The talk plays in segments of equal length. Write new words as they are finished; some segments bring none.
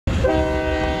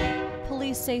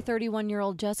Police say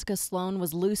 31-year-old Jessica Sloan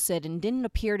was lucid and didn't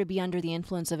appear to be under the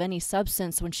influence of any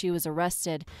substance when she was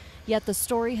arrested. Yet the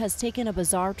story has taken a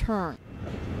bizarre turn.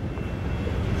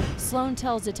 Sloan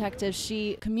tells detectives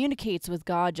she communicates with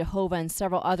God, Jehovah, and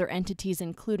several other entities,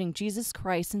 including Jesus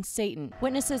Christ and Satan.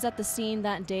 Witnesses at the scene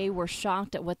that day were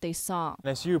shocked at what they saw.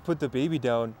 And I see her put the baby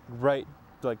down right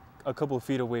like a couple of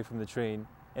feet away from the train,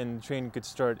 and the train could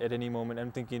start at any moment.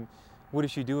 I'm thinking, what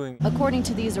is she doing? According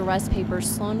to these arrest papers,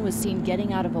 Sloan was seen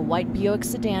getting out of a white Buick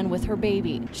sedan with her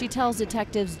baby. She tells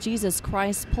detectives Jesus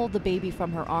Christ pulled the baby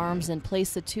from her arms and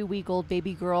placed the 2-week-old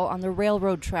baby girl on the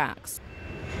railroad tracks.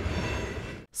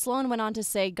 Sloan went on to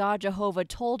say God Jehovah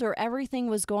told her everything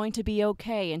was going to be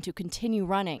okay and to continue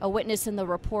running. A witness in the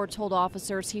report told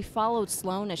officers he followed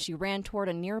Sloan as she ran toward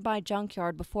a nearby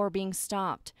junkyard before being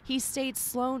stopped. He states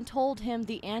Sloan told him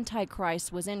the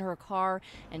Antichrist was in her car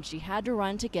and she had to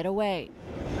run to get away.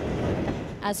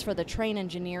 As for the train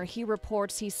engineer, he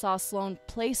reports he saw Sloan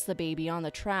place the baby on the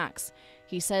tracks.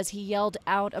 He says he yelled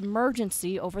out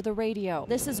emergency over the radio.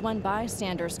 This is when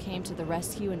bystanders came to the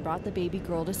rescue and brought the baby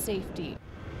girl to safety.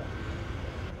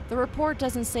 The report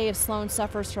doesn't say if Sloan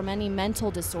suffers from any mental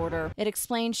disorder. It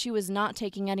explains she was not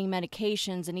taking any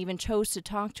medications and even chose to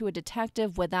talk to a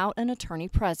detective without an attorney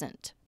present.